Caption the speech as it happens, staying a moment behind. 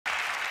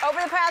Over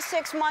the past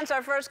 6 months,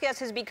 our first guest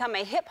has become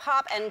a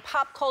hip-hop and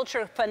pop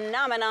culture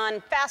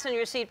phenomenon. Fasten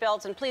your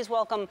seatbelts and please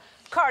welcome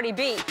Cardi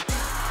B.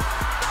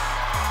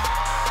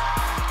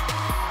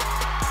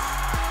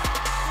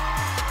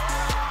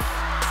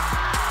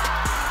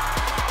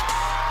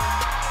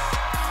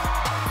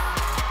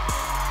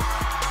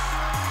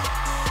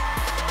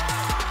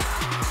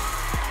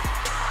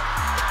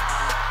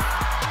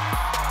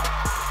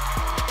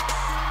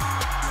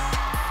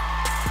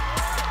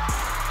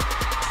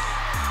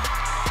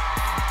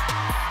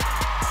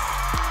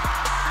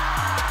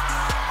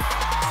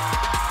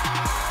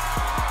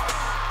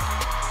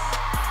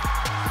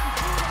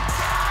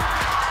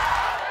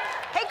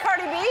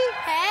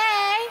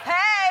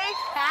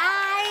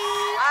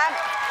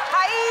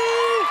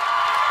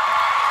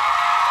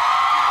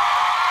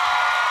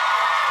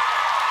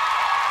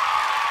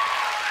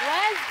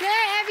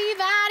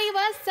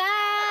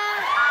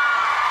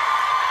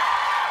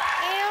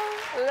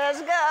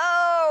 Let's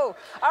go.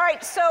 All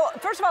right, so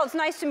first of all, it's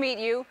nice to meet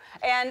you.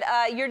 And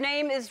your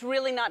name is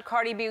really not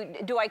Cardi B.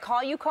 Do I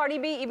call you Cardi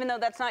B, even though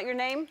that's not your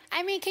name?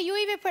 I mean, can you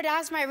even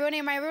pronounce my real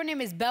name? My real name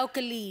is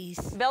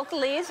Belcalis.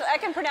 Belcalis? I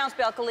can pronounce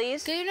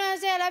Belcalis. Do you know what I'm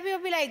saying? A lot of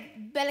people be like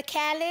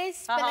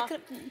Belcalis.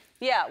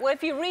 Yeah, well,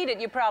 if you read it,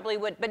 you probably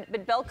would. But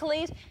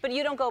Belcalis, but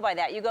you don't go by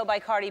that. You go by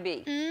Cardi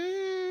B.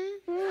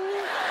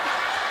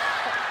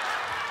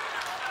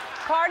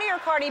 Cardi or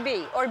Cardi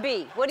B? Or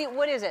B?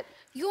 What is it?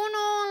 You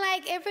know,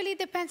 like, it really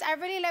depends. I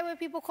really like when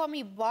people call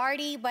me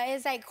Barty, but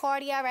it's like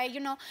Cardi, all right, you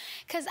know?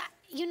 Because,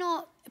 you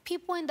know,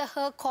 people in the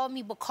hood call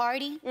me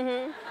Bacardi.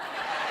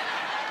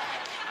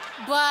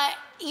 But,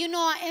 you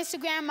know, on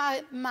Instagram,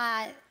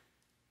 my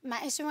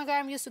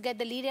Instagram used to get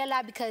deleted a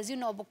lot because, you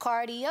know,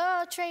 Bacardi,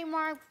 oh,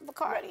 trademark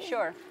Bacardi.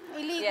 Sure.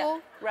 Illegal. Yeah,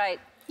 right.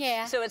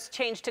 Yeah. So it's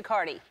changed to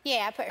Cardi.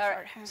 Yeah, I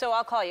prefer her. So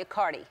I'll call you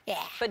Cardi.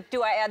 Yeah. But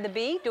do I add the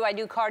B? Do I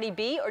do Cardi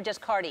B or just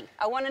Cardi?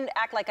 I want to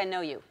act like I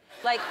know you.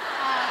 Like...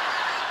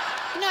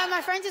 no,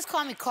 my friends just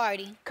call me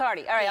Cardi.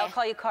 Cardi. All right, yeah. I'll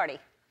call you Cardi.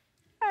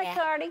 All right,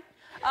 Cardi.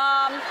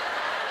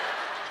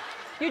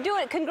 You're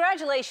doing...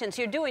 Congratulations.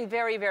 You're doing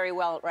very, very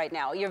well right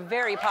now. You're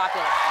very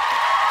popular.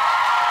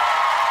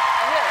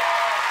 Really.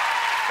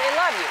 They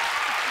love you.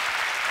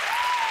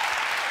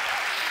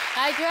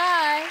 I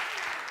try.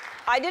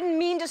 I didn't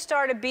mean to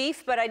start a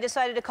beef, but I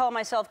decided to call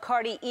myself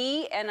Cardi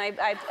E, and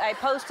I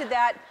posted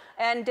that.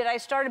 And did I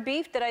start a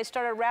beef? Did I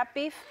start a rap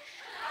beef?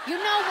 You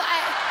know,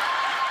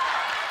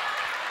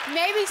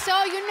 maybe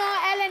so. You know,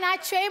 Ellen, I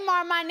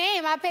trademarked my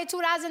name. I paid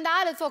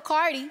 $2,000 for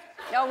Cardi.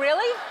 Oh,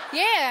 really?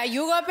 Yeah.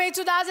 You gonna pay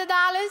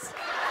 $2,000?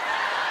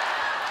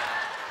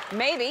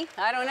 Maybe.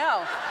 I don't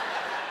know.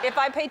 If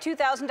I pay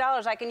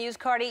 $2,000, I can use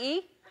Cardi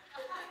E?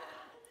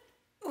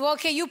 Well,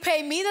 can you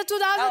pay me the $2,000?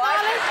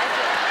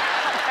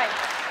 Okay.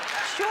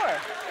 Sure.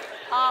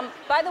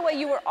 By the way,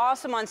 you were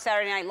awesome on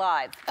Saturday Night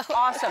Live.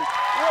 Awesome.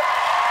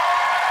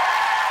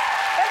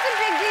 That's a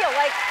big deal.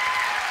 Like,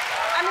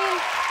 I mean...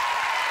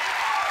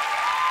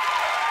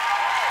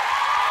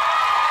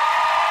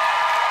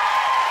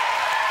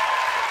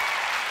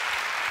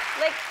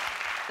 Like,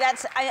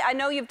 that's... I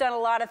know you've done a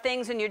lot of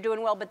things and you're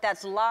doing well, but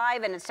that's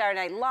live and it's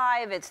Saturday Night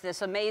Live. It's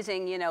this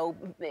amazing, you know,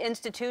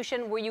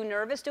 institution. Were you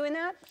nervous doing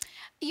that?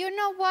 You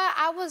know what?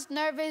 I was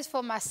nervous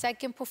for my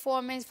second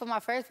performance. For my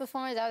first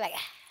performance, I was like,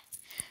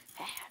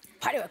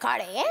 party with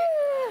Cardi, yeah.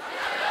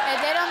 And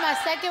then on my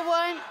second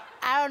one,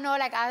 I don't know,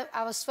 like,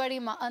 I was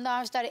sweating. My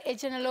underarm started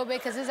itching a little bit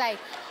because it's like,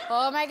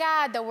 oh, my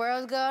God, the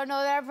world's gonna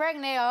know that I'm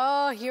pregnant.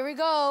 Oh, here we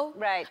go.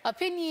 Right.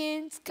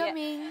 Opinions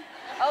coming. Yeah.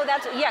 Oh,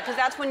 that's, yeah, because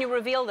that's when you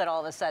revealed it all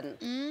of a sudden.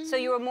 So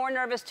you were more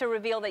nervous to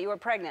reveal that you were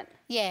pregnant.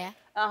 Yeah.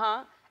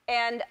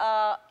 And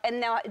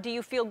now, do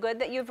you feel good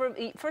that you've...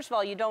 First of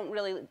all, you don't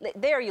really...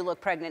 There you look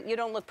pregnant. You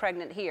don't look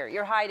pregnant here.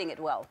 You're hiding it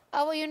well.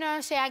 Oh, well, you know what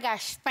I'm saying? I got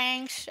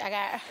Spanx. I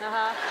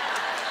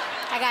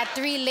got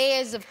 3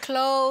 layers of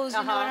clothes.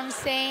 You know what I'm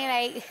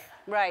saying? Like...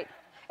 Right.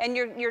 And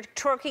you're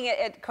twerking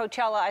at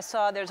Coachella. I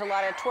saw there's a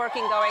lot of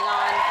twerking going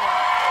on.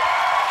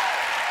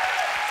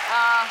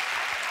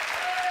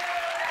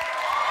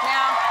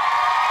 Now...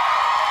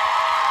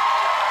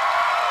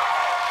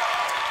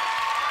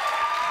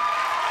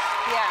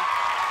 Yeah.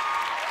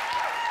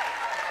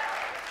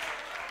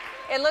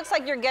 It looks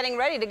like you're getting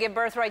ready to give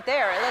birth right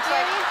there. It looks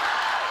like...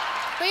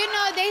 But you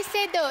know, they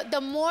say the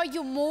more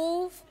you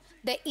move,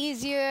 the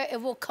easier it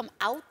will come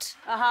out.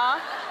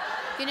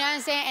 You know what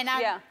I'm saying? And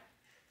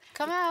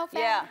come out.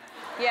 Yeah,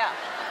 yeah.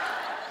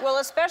 Well,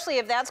 especially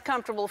if that's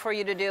comfortable for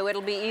you to do,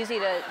 it'll be easy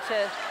to...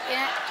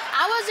 Yeah.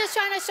 I was just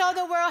trying to show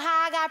the world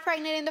how I got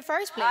pregnant in the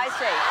first place. I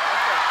see.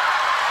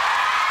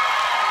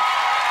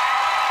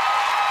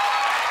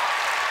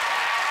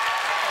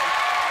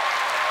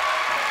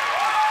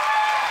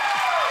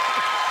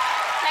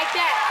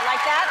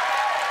 Like that?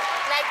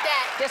 Like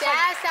that. Just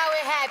that's how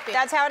it happened.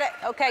 That's how it...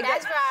 Okay,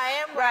 that's good. where I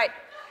am. Right.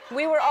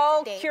 We were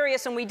all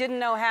curious and we didn't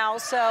know how,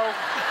 so...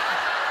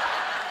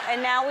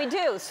 And now we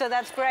do, so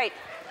that's great.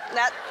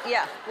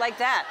 Yeah, like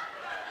that.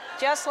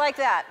 Just like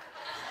that.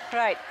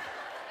 Right.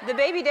 The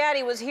baby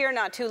daddy was here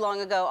not too long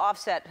ago,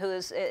 Offset, who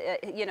is,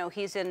 you know,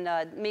 he's in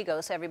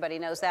Migos, everybody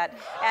knows that.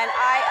 And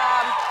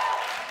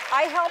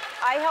I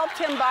helped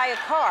him buy a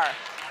car.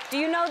 Do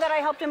you know that I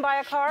helped him buy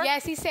a car?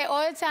 Yes, he said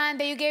all the time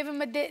that you gave him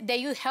that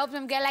you helped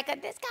him get like a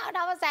discount.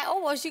 I was like,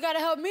 oh, well, she got to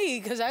help me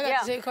because I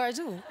got the same car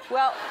too.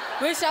 Well.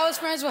 Wish I was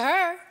friends with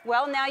her.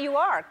 Well, now you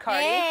are,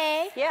 Cardi.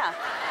 Hey. Yeah.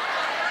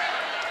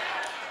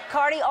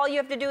 Cardi, all you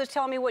have to do is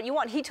tell me what you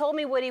want. He told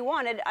me what he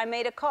wanted. I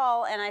made a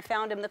call and I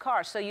found him the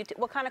car. So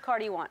what kind of car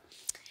do you want?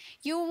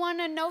 You want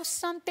to know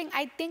something?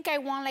 I think I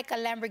want like a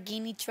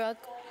Lamborghini truck.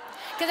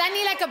 Because I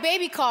need like a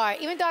baby car,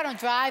 even though I don't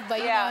drive, but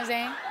you know what I'm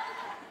saying?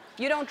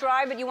 You don't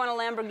drive, but you want a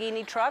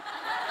Lamborghini truck?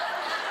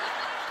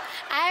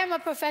 I am a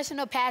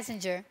professional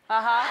passenger.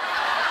 Okay.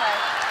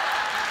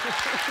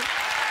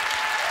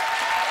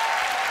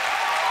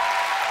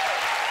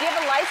 Do you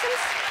have a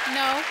license?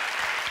 No.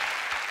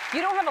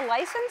 You don't have a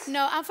license?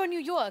 No, I'm from New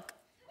York.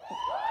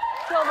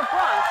 Well, the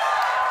Bronx,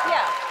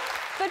 yeah.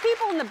 But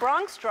people in the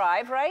Bronx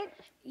drive, right?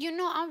 You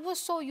know, I was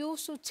so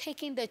used to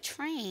taking the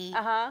train.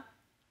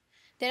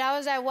 That I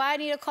was like, why I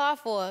need a car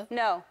for?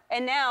 No,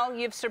 and now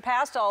you've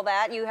surpassed all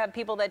that. You have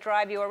people that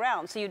drive you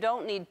around, so you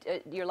don't need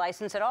your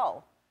license at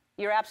all.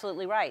 You're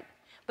absolutely right.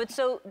 But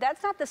so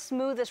that's not the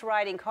smoothest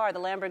riding car, the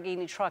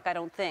Lamborghini truck, I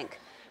don't think.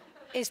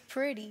 It's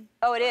pretty.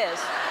 Oh, it is.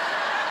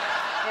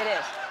 It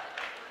is.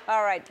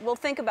 All right, we'll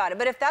think about it.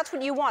 But if that's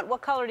what you want,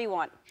 what color do you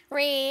want?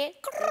 Red.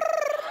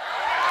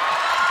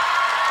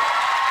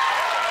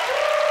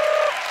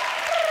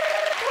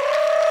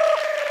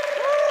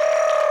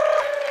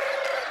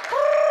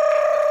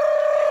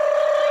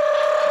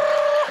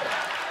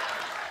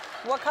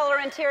 What color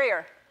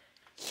interior?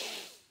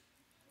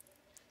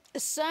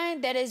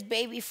 Something that is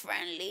baby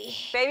friendly.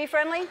 Baby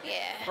friendly?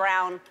 Yeah.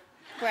 Brown.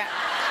 Brown.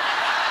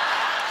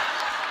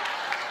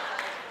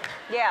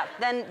 Yeah,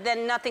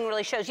 then nothing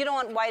really shows. You don't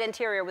want white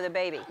interior with a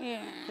baby.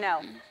 Yeah.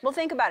 No. We'll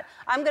think about it.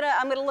 I'm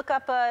gonna look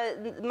up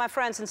my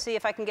friends and see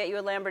if I can get you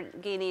a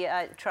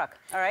Lamborghini truck.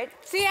 All right?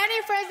 See, I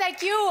need friends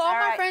like you. All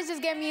my friends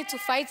just get me into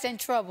fights and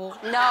trouble.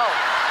 No.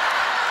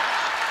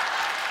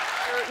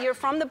 You're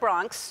from the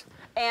Bronx,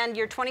 and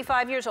you're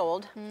 25 years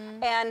old.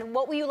 And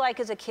what were you like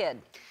as a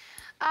kid?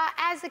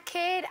 As a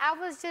kid, I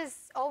was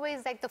just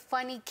always like the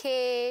funny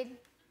kid.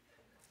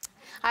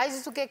 I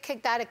used to get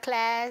kicked out of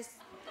class.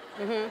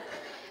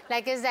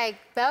 Like, it's like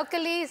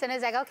balconies, and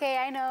it's like, okay,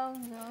 I know.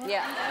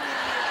 Yeah.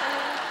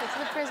 It's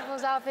the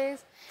principal's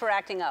office. For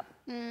acting up.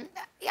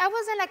 I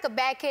wasn't like a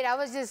bad kid. I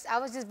was just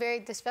very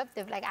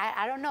disruptive. Like,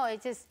 I don't know.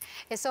 It's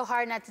so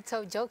hard not to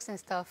tell jokes and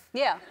stuff.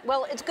 Yeah.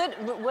 Well, it's good.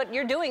 What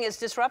you're doing is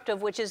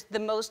disruptive, which is the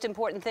most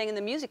important thing in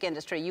the music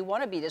industry. You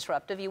want to be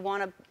disruptive. You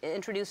want to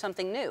introduce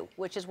something new,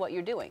 which is what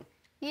you're doing.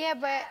 Yeah,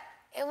 but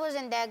it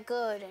wasn't that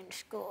good in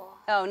school.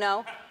 Oh,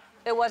 no?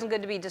 It wasn't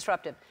good to be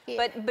disruptive.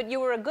 Yeah. But you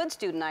were a good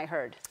student, I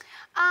heard.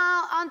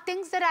 On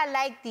things that I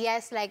liked,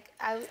 yes. Like,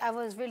 I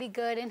was really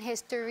good in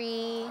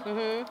history.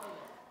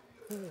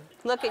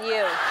 Look at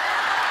you.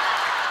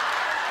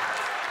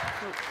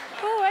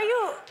 Who are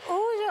you?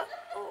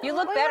 You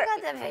look where better.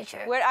 You got that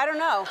picture? Where, I don't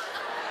know.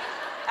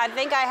 I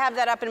think I have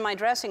that up in my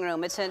dressing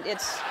room. I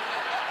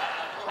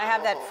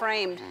have that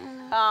framed.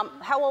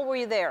 How old were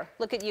you there?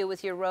 Look at you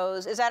with your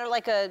rose. Is that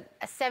like a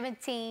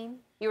 17.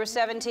 You were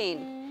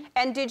 17.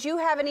 And did you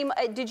have any,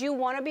 did you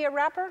want to be a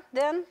rapper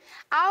then?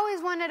 I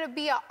always wanted to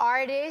be an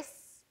artist,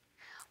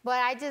 but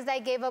I just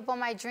like gave up on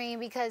my dream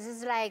because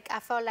it's like, I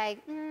felt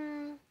like,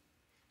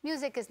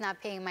 music is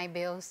not paying my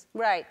bills.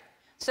 Right.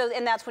 So,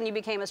 and that's when you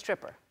became a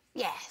stripper?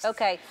 Yes.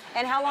 Okay.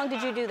 And how long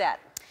did you do that?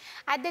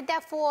 I did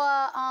that for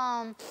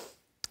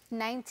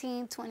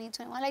 19, 20,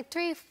 21, like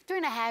three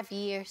and a half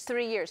years.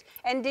 3 years.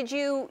 And did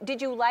you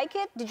like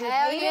it? Did you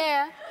Hell hate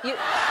yeah. it? You...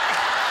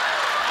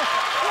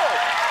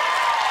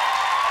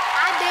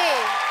 I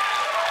did.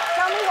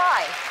 Tell me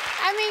why.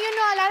 I mean, you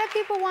know, a lot of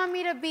people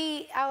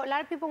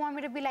want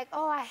me to be like,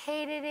 oh, I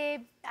hated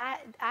it.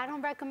 I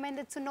don't recommend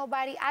it to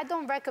nobody. I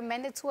don't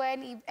recommend it to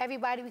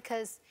everybody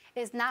because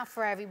it's not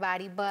for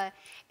everybody, but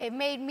it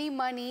made me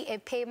money.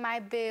 It paid my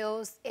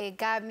bills. It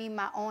got me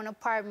my own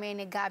apartment.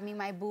 It got me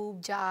my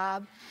boob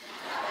job.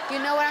 You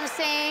know what I'm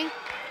saying?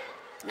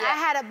 Yeah. I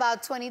had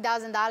about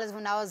 $20,000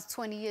 when I was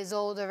 20 years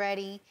old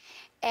already,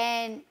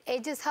 and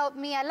it just helped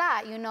me a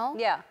lot, you know?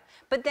 Yeah.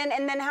 But then,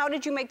 and then how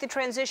did you make the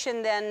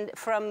transition then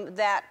from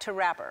that to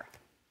rapper?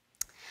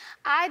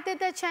 I did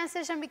the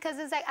transition because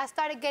it's like I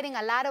started getting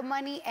a lot of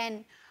money,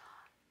 and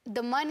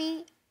the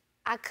money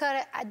I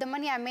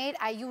made,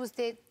 I used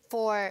it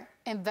to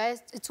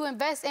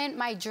invest in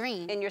my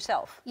dream. In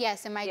yourself?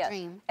 Yes, in my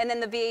dream. And then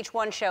the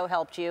VH1 show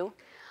helped you?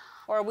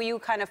 Or were you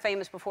kind of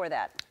famous before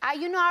that?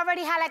 You know, I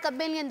already had like a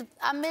million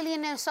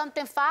and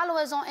something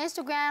followers on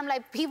Instagram.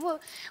 Like, people,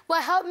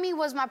 what helped me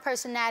was my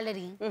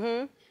personality.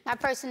 My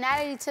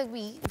personality took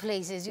me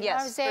places, you know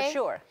what I'm saying? Yes, for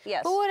sure,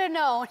 yes. Who would have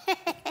known?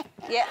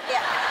 Yeah.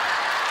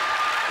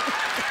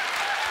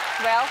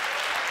 Well,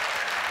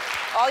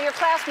 All your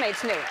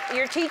classmates knew.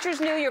 Your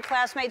teachers knew, your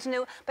classmates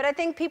knew, but I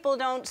think people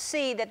don't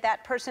see that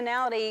that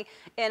personality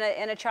in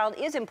a child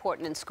is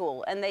important in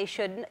school, and they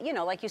should, you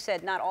know, like you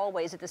said, not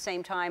always at the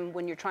same time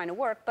when you're trying to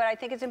work, but I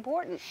think it's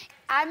important.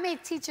 I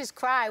made teachers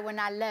cry when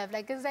I left.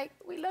 Like, it's like,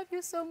 we love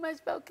you so much,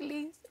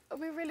 Belcalis.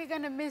 We're really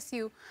gonna miss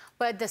you.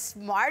 But the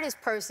smartest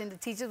person, the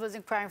teachers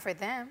wasn't crying for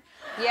them.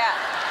 Yeah.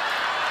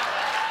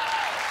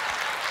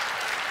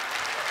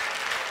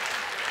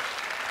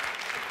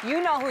 You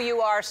know who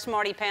you are,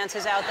 smarty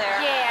pantses out there.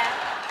 Yeah.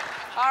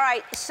 All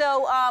right,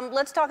 so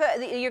let's talk.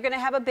 You're gonna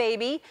have a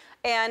baby,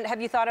 and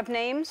have you thought of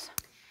names?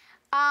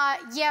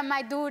 Yeah,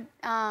 my dude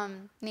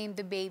named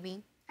the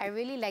baby. I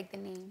really like the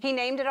name. He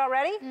named it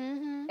already?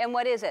 Mm-hmm. And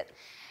what is it?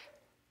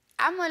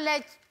 I'm gonna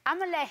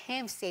let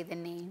him say the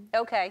name.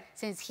 Okay.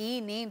 Since he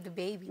named the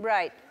baby.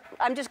 Right.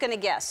 I'm just gonna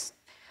guess.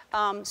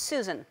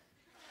 Susan.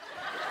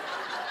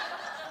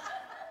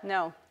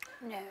 No.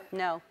 No.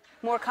 No.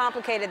 More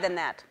complicated than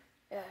that.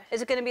 Yeah.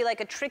 Is it gonna be like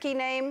a tricky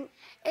name?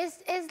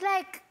 It's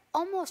like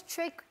almost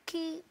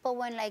tricky, but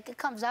when like it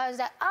comes out, it's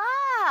like,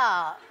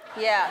 ah.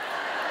 Yeah.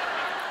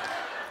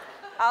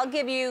 I'll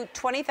give you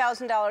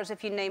 $20,000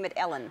 if you name it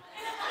Ellen.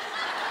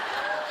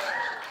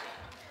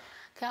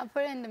 Can I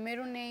put it in the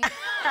middle name? Let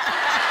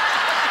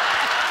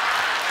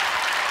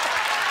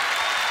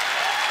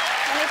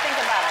me think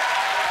about it.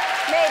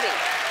 Maybe.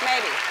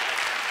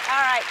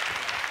 All right.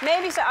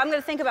 Maybe so. I'm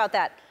gonna think about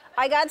that.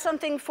 I got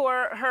something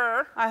for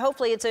her.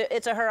 Hopefully it's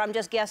a her, I'm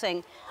just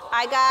guessing.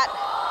 I got...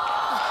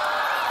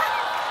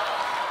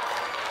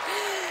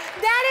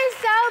 That is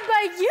so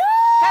but you!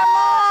 Come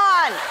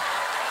on!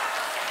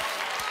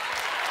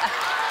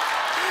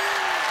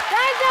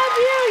 That's of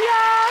you,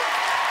 y'all!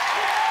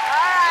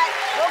 All right,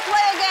 we'll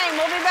play a game.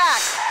 We'll be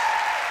back.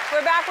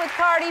 We're back with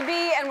Cardi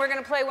B, and we're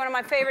gonna play one of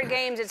my favorite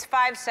games. It's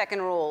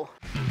 5-second rule.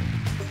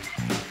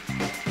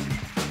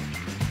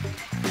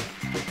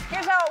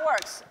 Here's how it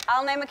works.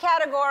 I'll name a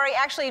category.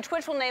 Actually,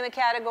 Twitch will name a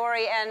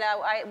category, and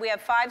we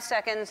have 5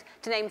 seconds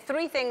to name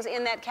 3 things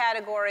in that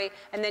category,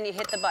 and then you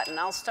hit the button.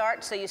 I'll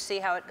start so you see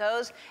how it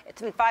goes.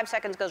 It's in 5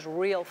 seconds goes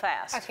real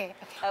fast. Okay.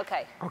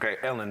 Okay,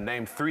 Ellen,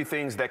 name 3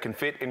 things that can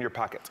fit in your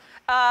pocket.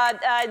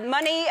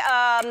 Money,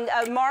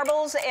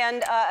 marbles,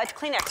 and a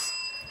Kleenex.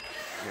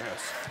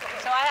 Yes.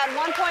 So I had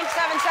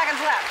 1.7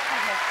 seconds left.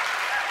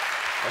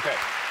 Okay,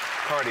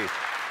 Cardi,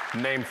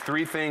 name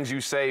 3 things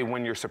you say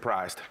when you're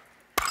surprised.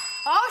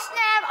 Oh,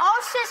 snap. Oh,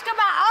 sis, come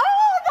on.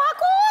 Oh, my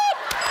God.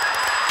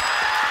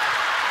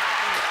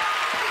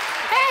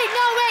 Hey,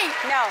 no, wait.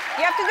 No,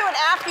 you have to do it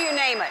after you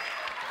name it.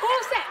 Who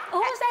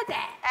said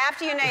that?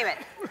 After you name it.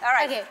 All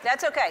right, Okay.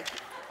 That's okay.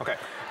 Okay.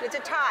 It's a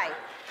tie.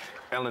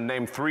 Ellen,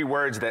 name 3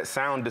 words that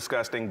sound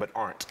disgusting but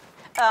aren't.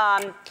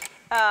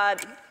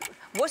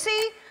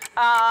 Wussy,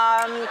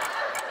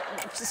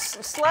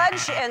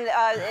 sludge, and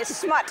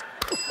smut.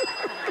 No, I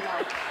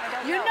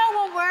don't You know. know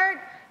one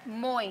word?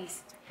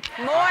 Moist.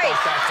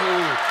 Moist. That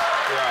too.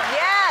 Yeah.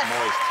 Yes.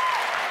 Moist.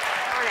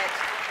 Darn it.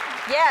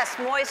 Yes,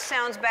 moist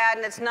sounds bad,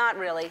 and it's not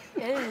really.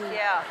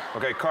 Yeah.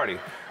 Okay, Cardi,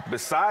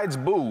 besides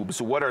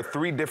boobs, what are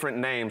 3 different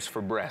names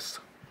for breasts?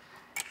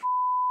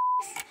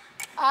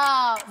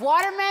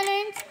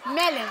 Watermelons,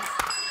 melons.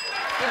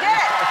 You did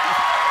it.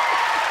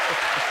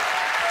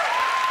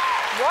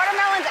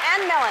 Watermelons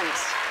and melons.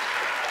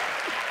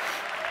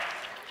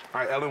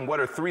 All right, Ellen, what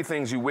are 3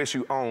 things you wish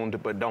you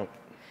owned but don't?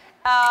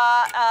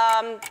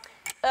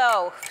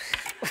 Oh.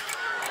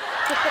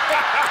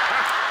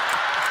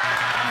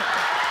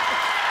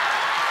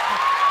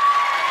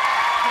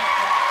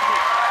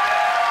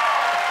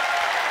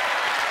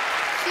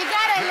 She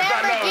got a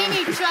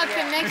Lamborghini truck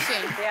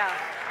connection. Yeah.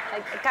 I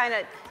kind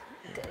of.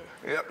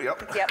 Yep.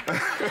 All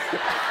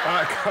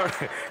right,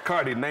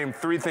 Cardi, name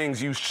 3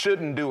 things you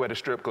shouldn't do at a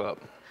strip club.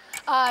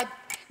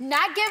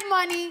 Not give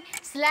money,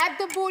 slap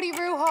the booty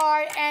real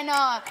hard, and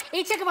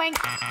eat chicken wings.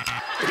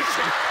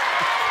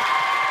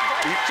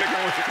 Eat chicken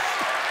wings.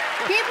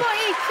 People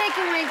eat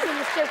chicken wings in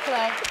the strip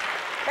club.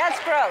 That's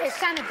gross. It's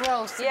kind of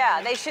gross.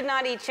 Yeah, they should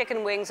not eat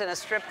chicken wings in a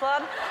strip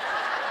club.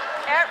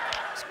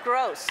 It's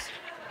gross.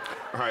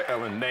 All right,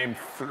 Ellen, name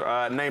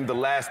the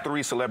last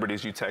 3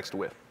 celebrities you text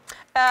with.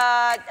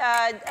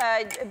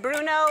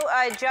 Bruno,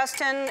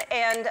 Justin,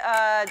 and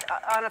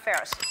Anna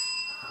Faris.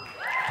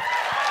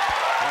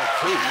 Oh,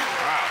 2.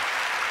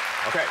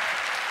 Wow. Okay.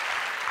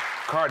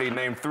 Cardi,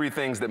 name 3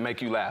 things that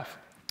make you laugh.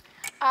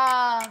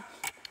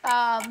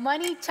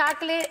 Money,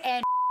 chocolate,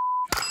 and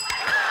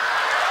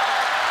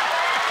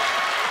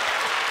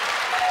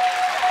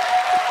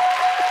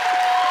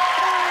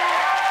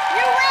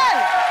You win!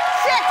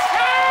 6!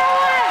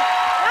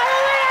 I'm a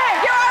winner!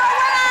 You're a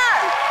winner!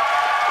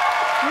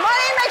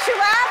 Money makes you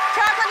laugh,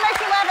 chocolate makes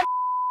you laugh.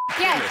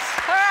 Yes.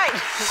 All right.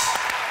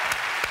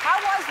 How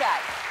was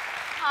that?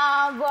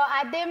 Well,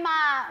 I did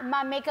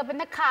my makeup in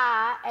the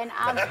car, and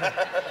I'm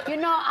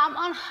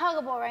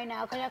unhuggable right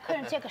now because I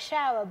couldn't take a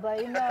shower,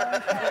 but you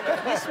know.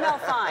 You smell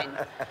fine.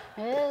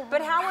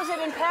 But how was it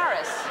in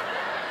Paris?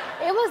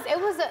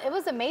 It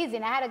was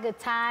amazing. I had a good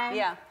time.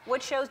 Yeah.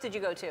 What shows did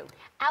you go to?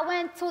 I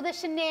went to the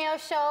Chanel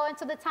show and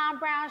to the Tom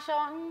Brown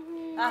show.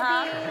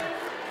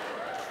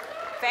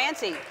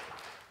 Fancy.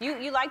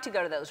 You like to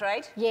go to those,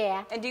 right?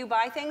 Yeah. And do you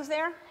buy things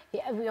there?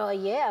 Yeah, well,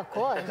 yeah, of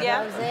course.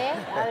 Yeah. You know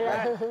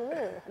what I'm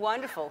saying?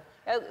 Wonderful.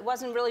 It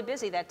wasn't really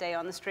busy that day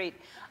on the street.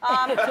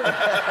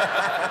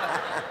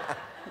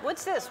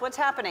 What's this? What's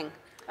happening?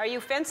 Are you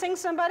fencing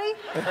somebody?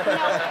 No,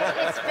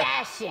 it's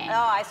fashion.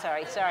 Oh,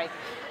 sorry.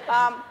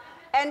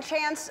 And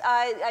Chance,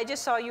 I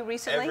just saw you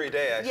recently. Every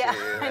day, actually.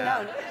 Yeah, I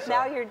know. So,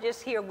 now you're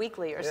just here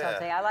weekly or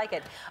something. I like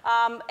it.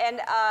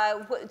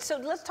 So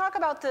let's talk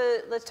about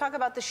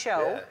the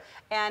show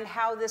and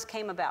how this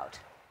came about.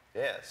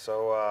 Yeah.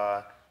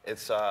 So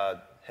it's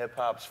hip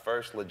hop's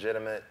first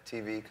legitimate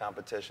TV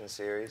competition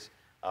series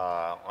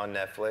on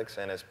Netflix,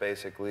 and it's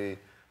basically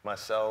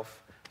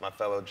myself, my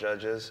fellow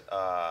judges,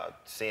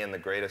 seeing the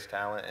greatest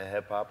talent in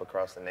hip hop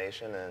across the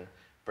nation and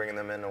bringing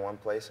them into one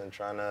place and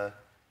trying to,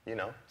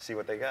 see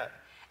what they got.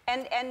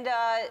 And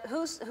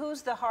who's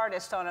the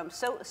hardest on them?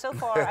 So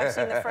far, I've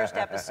seen the first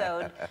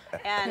episode,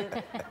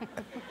 and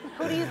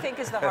who do you think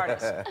is the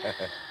hardest?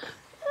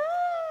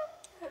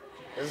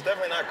 It's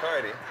definitely not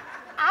Cardi.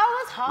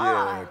 I was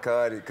hard.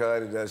 Yeah,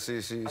 Cardi,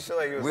 she. I feel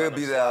like he was we'll on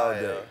be the there all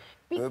side, day. yo.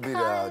 We'll be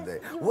there all day.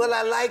 Well,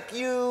 I like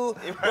you,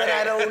 but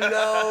I don't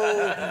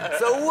know.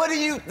 So what do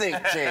you think,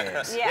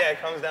 Chance? Yeah,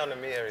 it comes down to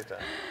me every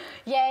time.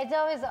 Yeah, it's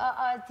always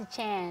the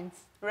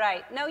Chance.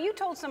 Right. No, you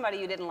told somebody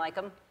you didn't like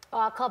them.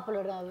 Oh, a couple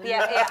of them.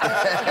 Yeah.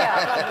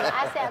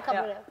 I said a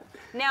couple of them.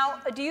 Now,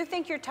 do you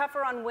think you're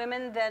tougher on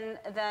women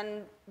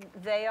than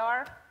they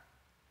are?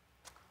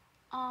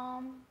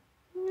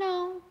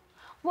 No.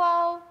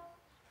 Well,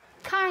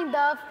 kind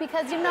of,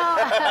 because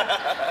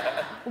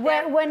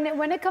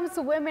when it comes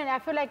to women, I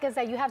feel like it's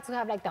like you have to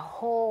have like the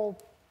whole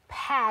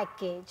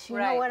package. You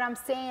know what I'm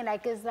saying?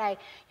 Like it's like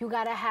you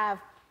gotta have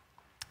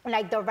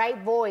like the right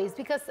voice,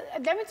 because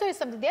let me tell you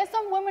something, there's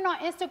some women on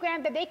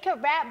Instagram that they can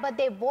rap, but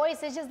their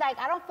voice is just like,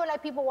 I don't feel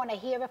like people want to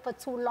hear it for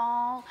too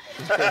long.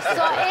 So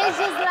it's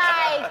just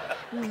like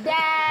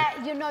that,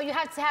 you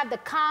have to have the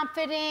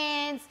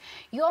confidence.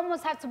 You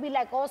almost have to be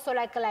like also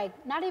like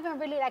not even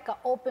really like an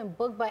open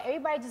book, but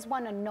everybody just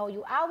want to know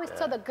you. I always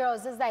tell the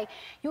girls, it's like,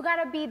 you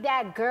got to be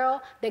that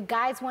girl that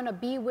guys want to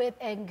be with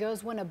and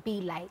girls want to be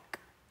like.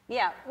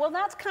 Yeah, well,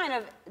 that's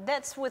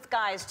with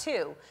guys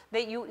too,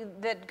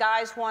 that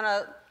guys want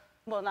to,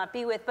 well, not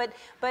be with, but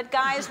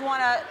guys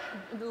want to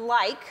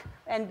like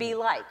and be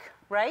like,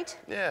 right?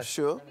 Yeah,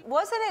 sure.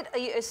 Wasn't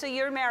it, so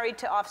you're married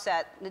to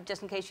Offset,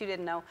 just in case you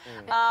didn't know,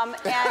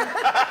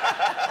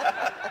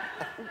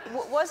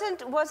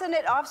 wasn't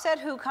it Offset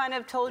who kind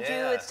of told you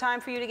it's time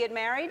for you to get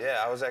married?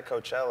 Yeah, I was at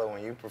Coachella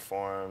when you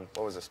performed,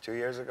 what was this, 2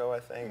 years ago, I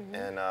think?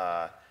 And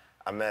I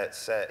met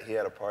Set, he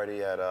had a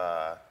party at,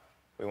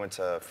 we went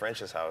to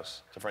French's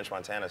house, to French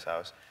Montana's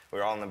house. We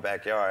were all in the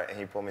backyard, and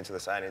he pulled me to the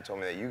side, and he told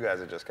me that you guys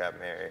had just got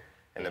married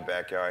in the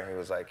backyard. And he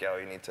was like, yo,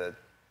 you need to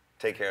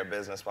take care of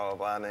business, blah, blah,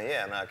 blah. And then,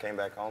 and I came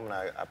back home, and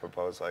I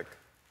proposed like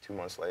 2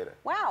 months later.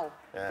 Wow.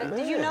 Yeah.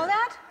 Did you know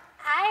that?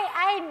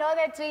 I know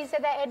that too. He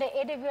said that in the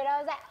interview, and I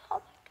was like,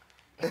 oh,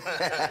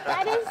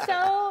 that is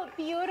so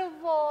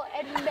beautiful.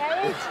 And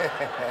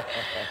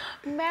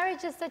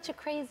marriage is such a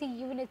crazy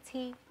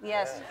unity.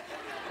 Yes.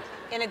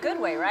 In a good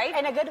way, right?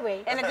 In a good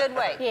way. In a good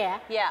way. Yeah.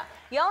 Yeah.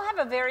 Y'all have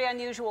a very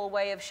unusual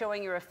way of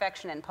showing your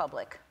affection in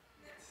public.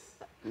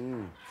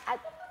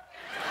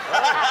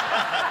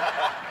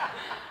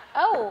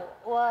 Oh,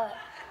 well.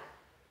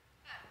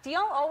 Do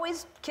y'all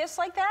always kiss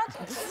like that?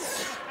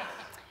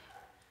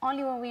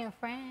 Only when we're in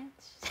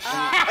France.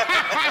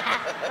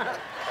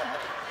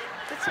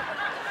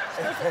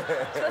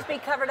 It's supposed to be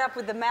covered up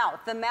with the mouth.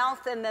 The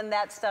mouth, and then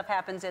that stuff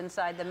happens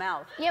inside the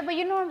mouth. Yeah, but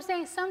you know what I'm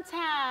saying?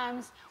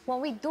 Sometimes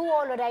when we do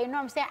all of that, you know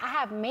what I'm saying? I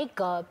have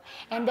makeup,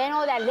 and then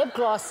all that lip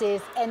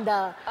glosses and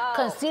the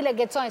concealer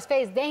gets on his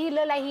face. Then he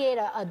look like he ate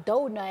a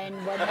donut and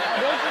whatnot.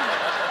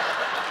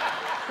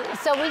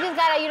 So we just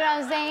gotta, you know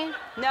what I'm saying?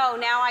 No,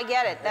 now I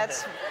get it.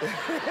 That's...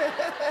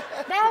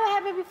 That ever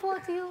happened before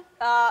to you?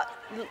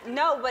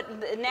 No, but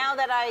now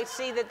that I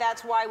see that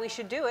that's why we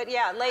should do it,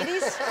 yeah.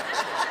 Ladies,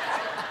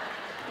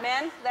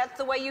 men, that's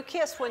the way you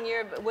kiss when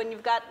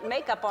you've got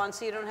makeup on,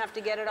 so you don't have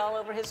to get it all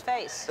over his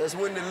face. That's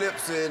when the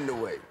lips are in the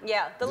way.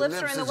 Yeah, the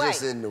lips are in the way.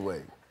 Just in the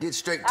way. Get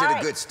straight to the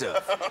good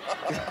stuff.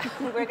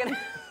 We're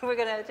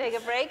gonna take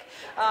a break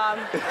and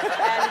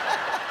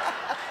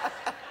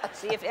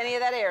see if any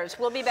of that airs.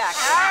 We'll be back.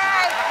 All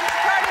right, this is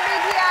Cardi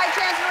B,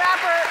 Chance the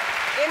Rapper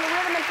in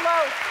Rhythm and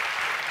Flow.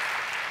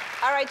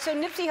 All right, so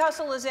Nipsey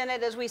Hussle is in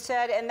it, as we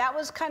said, and that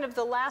was kind of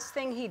the last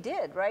thing he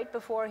did, right,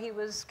 before he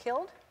was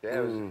killed? Yeah,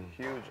 it was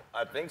huge.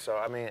 I think so.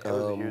 I mean, it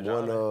was a huge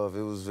honor.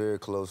 It was very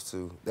close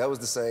to. That was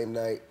the same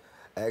night,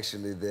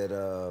 actually, that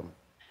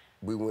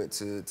we went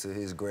to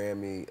his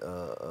Grammy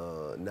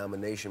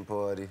nomination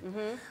party.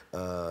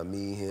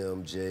 Me,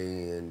 him,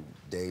 Jay, and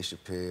Dave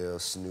Chappelle,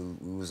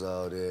 Snoop, we was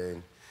all there.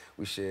 And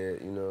we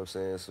shared, you know what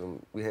I'm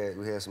saying, we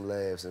had some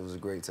laughs, and it was a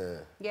great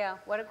time. Yeah,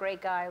 what a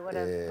great guy, what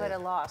a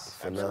loss.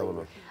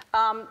 Phenomenal.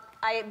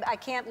 I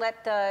can't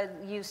let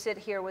you sit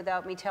here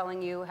without me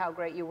telling you how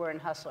great you were in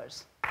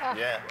Hustlers.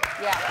 Yeah.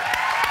 Yeah.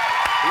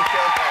 You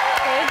killed that.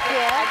 Thank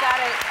you. I got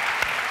it.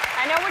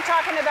 I know we're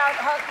talking about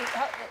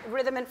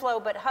rhythm and flow,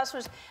 but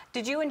Hustlers,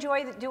 did you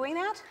enjoy doing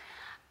that?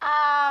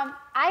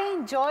 I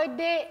enjoyed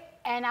it,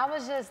 and I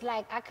was just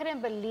like, I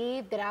couldn't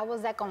believe that I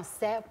was like on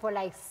set for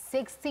like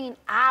 16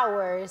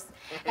 hours,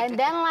 and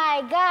then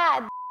like,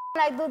 God,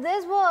 like, dude,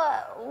 this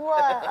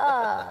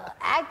what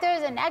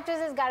actors and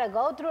actresses gotta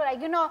go through.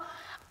 Like, you know,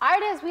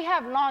 artists, we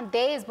have long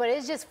days, but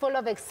it's just full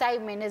of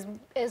excitement.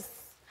 It's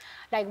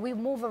like we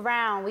move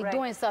around, we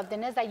doing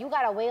something. It's like you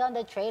gotta wait on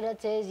the trailer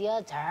till it's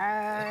your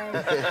turn.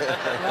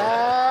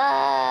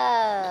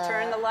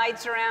 Turn the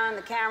lights around,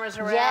 the cameras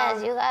around.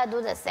 Yes, you gotta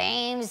do the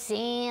same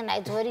scene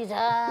like 20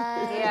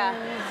 times. Yeah.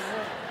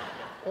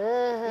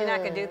 You're not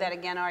gonna do that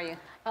again, are you?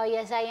 Oh,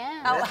 yes, I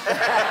am. Oh.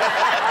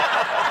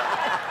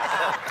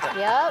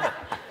 Yep.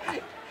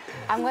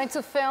 I'm going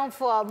to film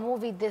for a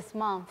movie this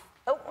month.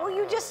 Oh, well,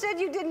 you just said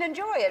you didn't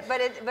enjoy it,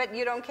 but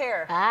you don't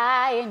care.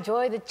 I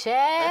enjoy the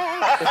check.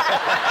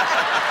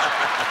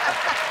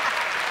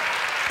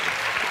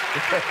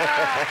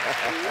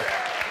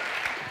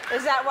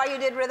 Is that why you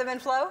did Rhythm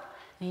and Flow?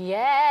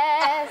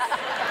 Yes.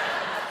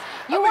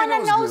 You it want to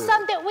was know good.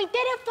 something? We did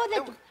it for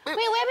the.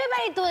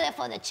 Everybody do it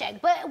for the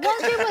check, but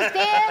once we was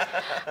there,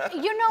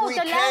 you know, We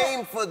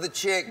came for the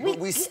check, but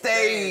we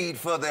stayed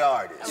for the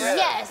artist.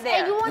 Yes, There.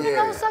 and you want to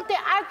know Yeah. something?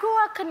 I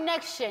grew a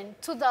connection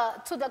to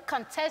the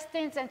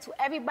contestants and to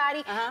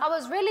everybody. I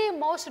was really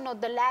emotional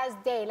the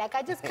last day. Like,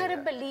 I just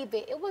couldn't believe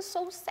it. It was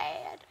so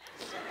sad.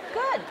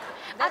 Good.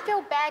 I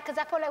feel bad because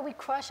I feel like we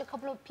crushed a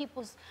couple of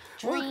people's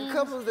Well, dreams. a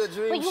couple of their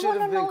dreams But you should want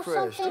to have been know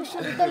crushed.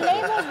 something? The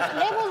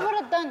labels would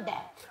have done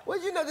that. Well,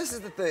 you know, this is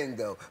the thing,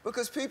 though,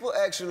 because people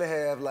actually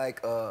have,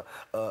 like,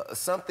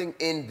 something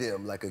in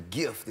them, like a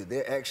gift that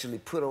they're actually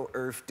put on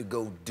earth to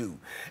go do.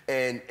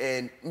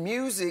 And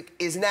music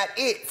is not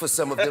it for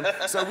some of them,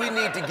 so we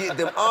need to get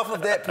them off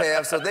of that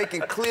path so they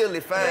can clearly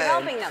You're find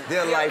helping them.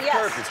 their life Yes.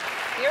 purpose.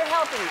 You're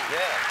helping them.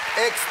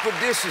 Yeah.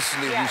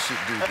 Expeditiously, Yeah. we should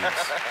do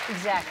this.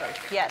 Exactly.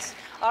 Yes.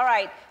 All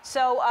right.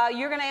 So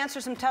you're going to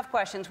answer some tough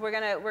questions. We're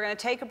gonna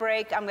take a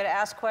break. I'm going to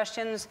ask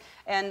questions,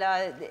 and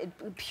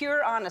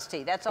pure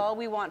honesty. That's all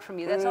we want from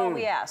you. That's all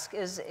we ask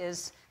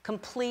is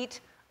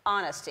complete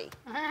honesty.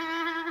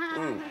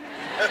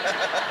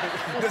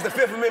 Does the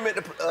Fifth Amendment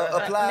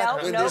apply? No,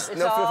 in no, this? it's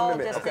No Fifth all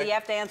Amendment. just Okay. you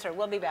have to answer.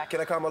 We'll be back. Can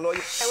I call my lawyer?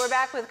 Okay, we're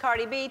back with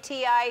Cardi B,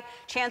 T.I.,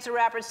 Chance the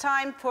Rapper. It's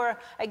time for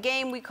a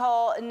game we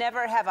call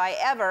Never Have I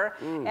Ever.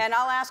 And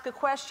I'll ask a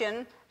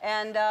question,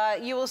 and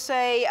you will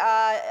say,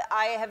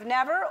 I have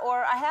never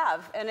or I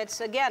have. And it's,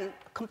 again,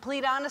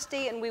 complete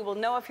honesty, and we will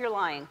know if you're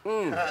lying.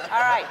 All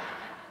right.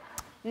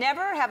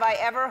 Never have I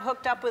ever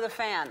hooked up with a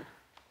fan.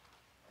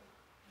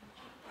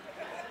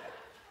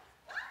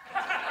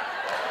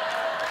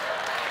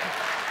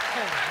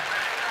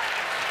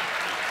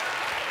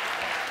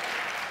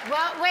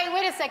 Well,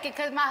 wait a second,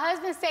 because my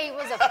husband said he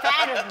was a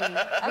fan of me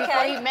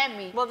before he met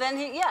me. Well, then,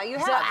 yeah, you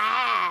have. So,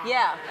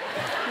 Yeah.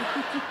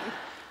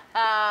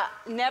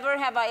 Never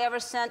have I ever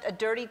sent a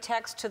dirty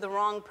text to the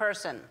wrong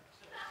person.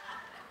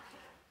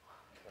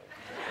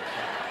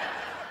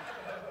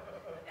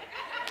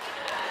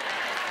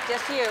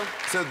 Just you.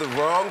 So the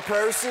wrong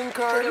person, To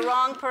Cardi? the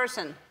wrong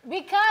person.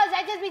 Because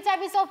I just be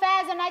typing so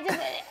fast and I just.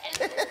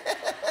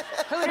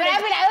 Who But did I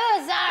be like, oh,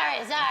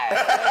 sorry.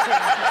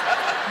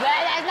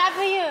 But that's not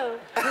for you.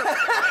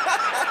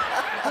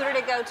 Who did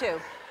it go to?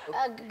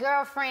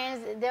 Girlfriends,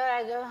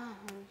 they're like,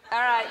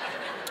 All right.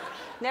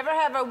 Never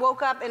have I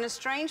woke up in a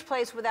strange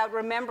place without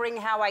remembering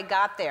how I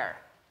got there.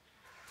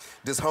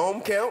 Does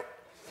home count?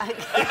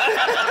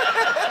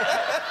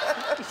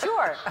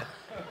 Sure.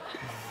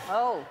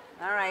 Oh,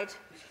 all right.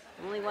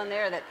 Only one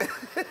there that.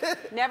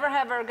 Never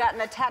have I gotten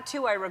a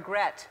tattoo I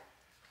regret.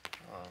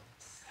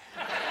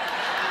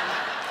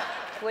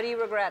 What do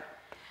you regret?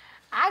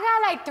 I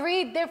got like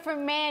 3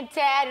 different men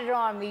tatted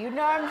on me. You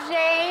know what I'm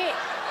saying?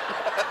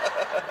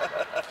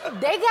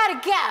 They gotta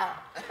go.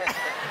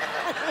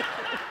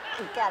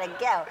 You gotta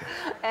go.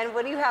 And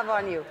what do you have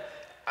on you?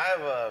 I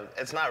have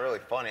it's not really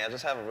funny. I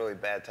just have a really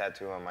bad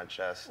tattoo on my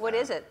chest. What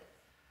is it?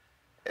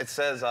 It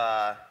says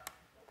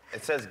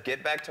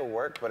get back to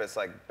work, but it's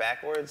like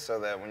backwards so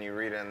that when you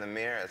read it in the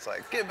mirror, it's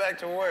like, get back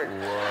to work.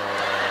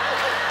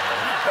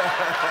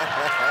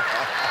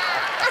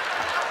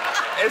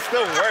 It's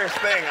the worst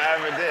thing I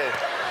ever did.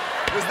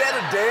 Was that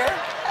a dare?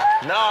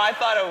 No, I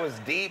thought it was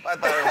deep. I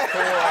thought it was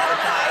cool at the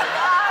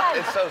time.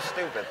 It's so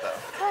stupid, though.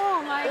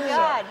 Oh, my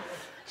God.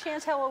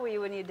 Chance, how old were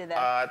you when you did that?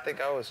 I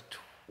think I was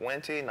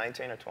 20,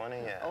 19 or 20,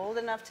 yeah. Old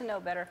enough to know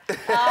better.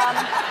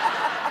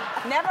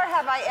 Never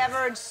have I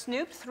ever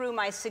snooped through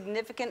my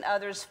significant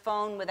other's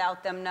phone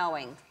without them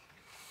knowing.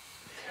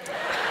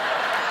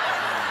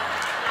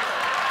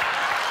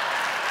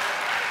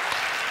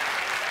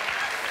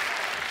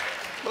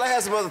 Well, Well, I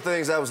had some other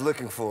things I was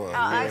looking for. Oh,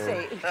 I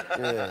see.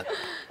 Yeah.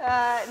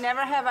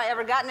 Never have I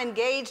ever gotten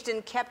engaged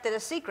and kept it a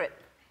secret.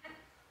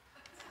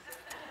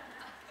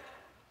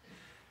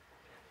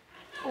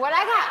 What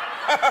I got?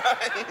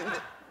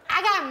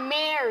 I got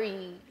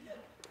married.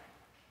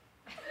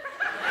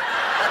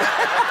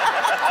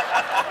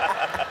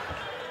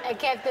 I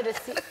kept it a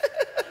secret.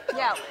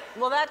 Yeah,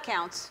 well, that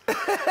counts.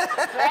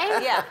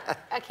 Right? Yeah.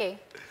 Okay.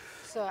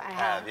 So I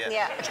have.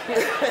 Yeah.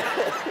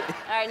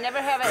 All right, never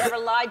have I ever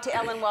lied to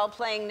Ellen while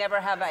playing Never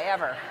Have I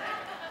Ever.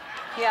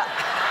 Yeah.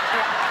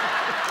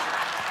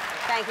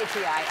 Thank you,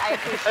 T.I. I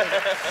appreciate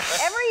it.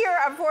 Every year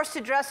I'm forced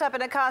to dress up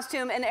in a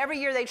costume, and every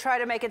year they try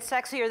to make it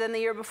sexier than the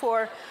year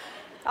before.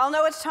 I'll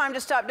know it's time to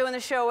stop doing the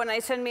show when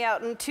they send me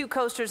out in 2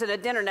 coasters and a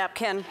dinner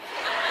napkin.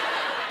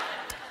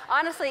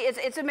 Honestly,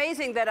 it's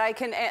amazing that I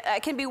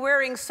can be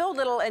wearing so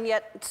little and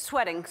yet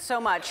sweating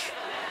so much.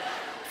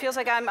 It feels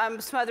like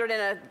I'm smothered in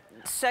a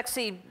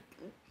sexy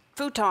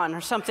futon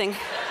or something.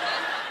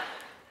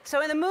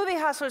 So in the movie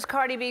Hustlers,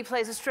 Cardi B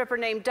plays a stripper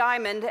named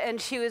Diamond, and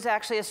she was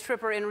actually a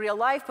stripper in real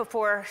life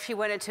before she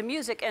went into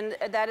music, and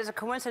that is a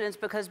coincidence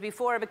because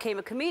before I became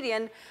a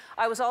comedian,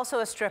 I was also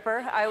a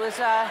stripper. I was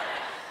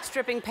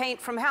stripping paint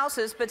from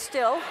houses, but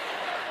still,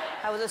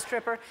 I was a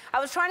stripper. I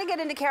was trying to get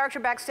into character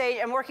backstage.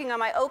 I'm working on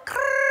my oh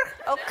crrr,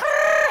 oh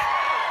crrr.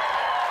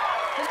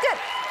 It was good.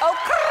 Oh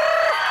crrr.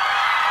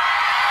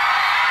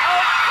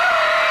 Oh crrr.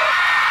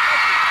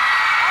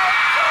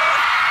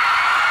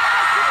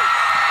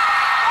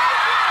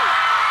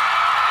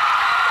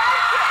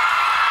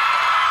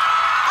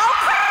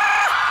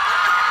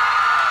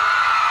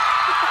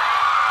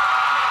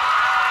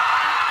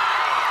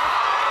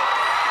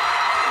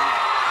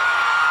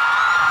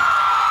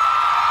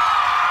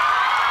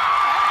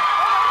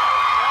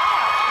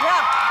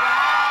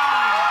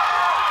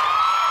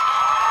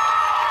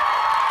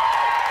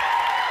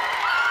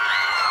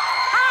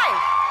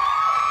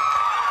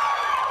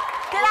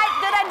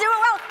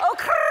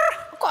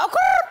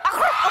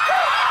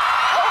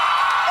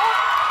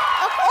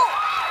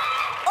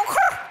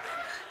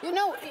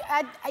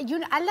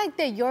 I like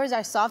that yours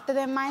are softer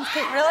than mine.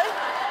 Really?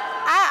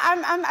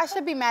 I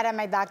should be mad at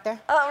my doctor.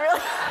 Oh, really?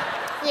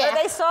 Yeah. Are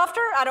they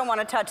softer? I don't want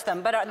to touch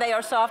them, but they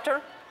are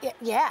softer?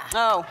 Yeah.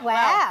 Oh,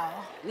 wow.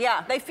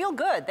 Yeah, they feel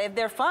good.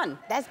 They're fun.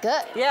 That's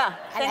good. Yeah,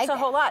 thanks a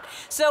whole lot.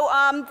 So,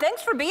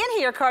 thanks for being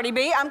here, Cardi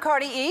B. I'm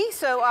Cardi E.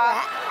 So,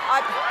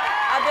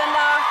 I've been.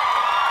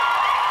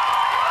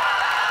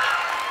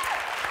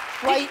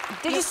 Well,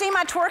 did you see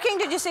my twerking?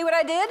 Did you see what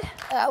I did?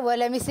 Well,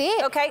 let me see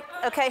it. Okay.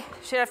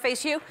 Should I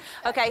face you?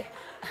 Okay.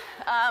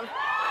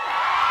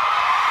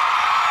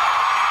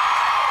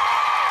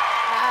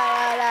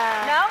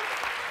 No?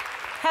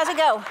 How's it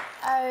go?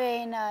 I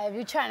mean, if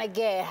you're trying to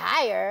get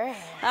higher.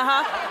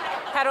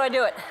 How do I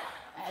do it?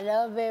 A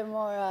little bit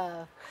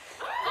more,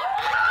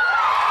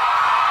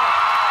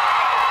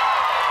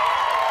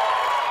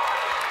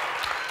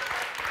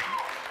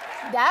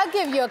 I'll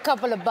give you a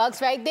couple of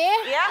bucks right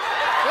there. Yeah?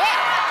 Yeah.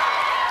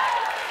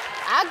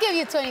 I'll give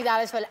you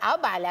 $20 for. I'll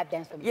buy a lap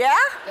dance for me. Yeah?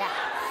 Yeah.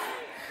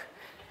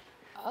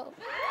 Oh.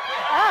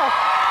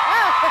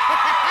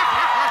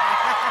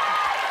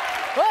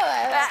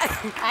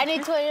 I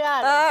need $20.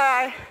 All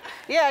right.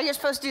 Yeah, you're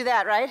supposed to do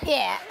that, right?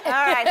 Yeah. All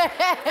right.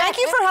 Thank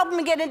you for helping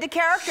me get into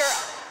character.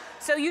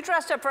 So you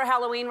dressed up for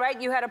Halloween, right?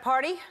 You had a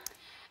party?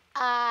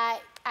 I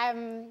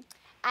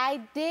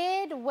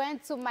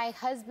went to my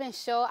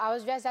husband's show. I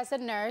was dressed as a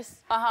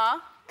nurse.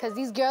 Because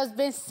these girls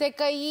been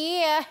sick a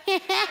year.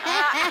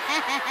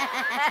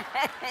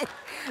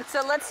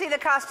 So let's see the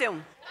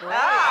costume. Who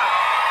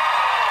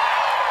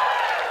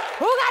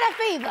got a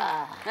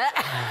fever?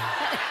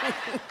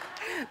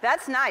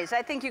 That's nice.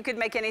 I think you could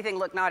make anything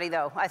look naughty,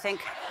 though. I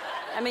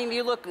mean,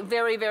 you look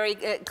very, very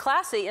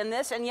classy in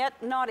this, and yet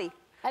naughty.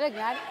 I look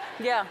naughty?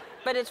 Yeah,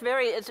 but it's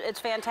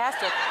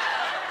fantastic.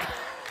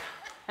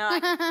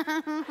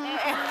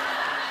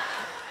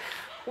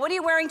 What are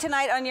you wearing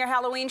tonight on your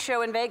Halloween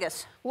show in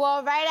Vegas?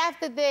 Well, right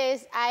after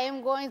this, I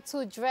am going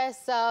to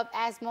dress up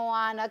as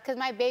Moana, because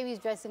my baby's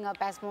dressing up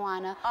as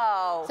Moana.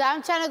 Oh. So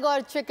I'm trying to go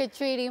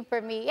trick-or-treating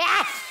for me.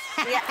 Yeah.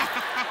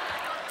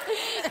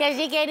 Because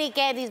she can't eat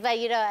candies, but,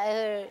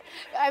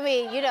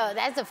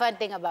 that's the fun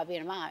thing about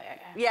being a mom.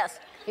 Yes.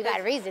 You got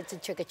a reason to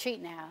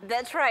trick-or-treat now.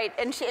 That's right.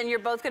 And you're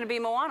both going to be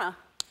Moana.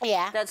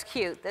 Yeah. That's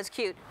cute. That's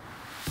cute.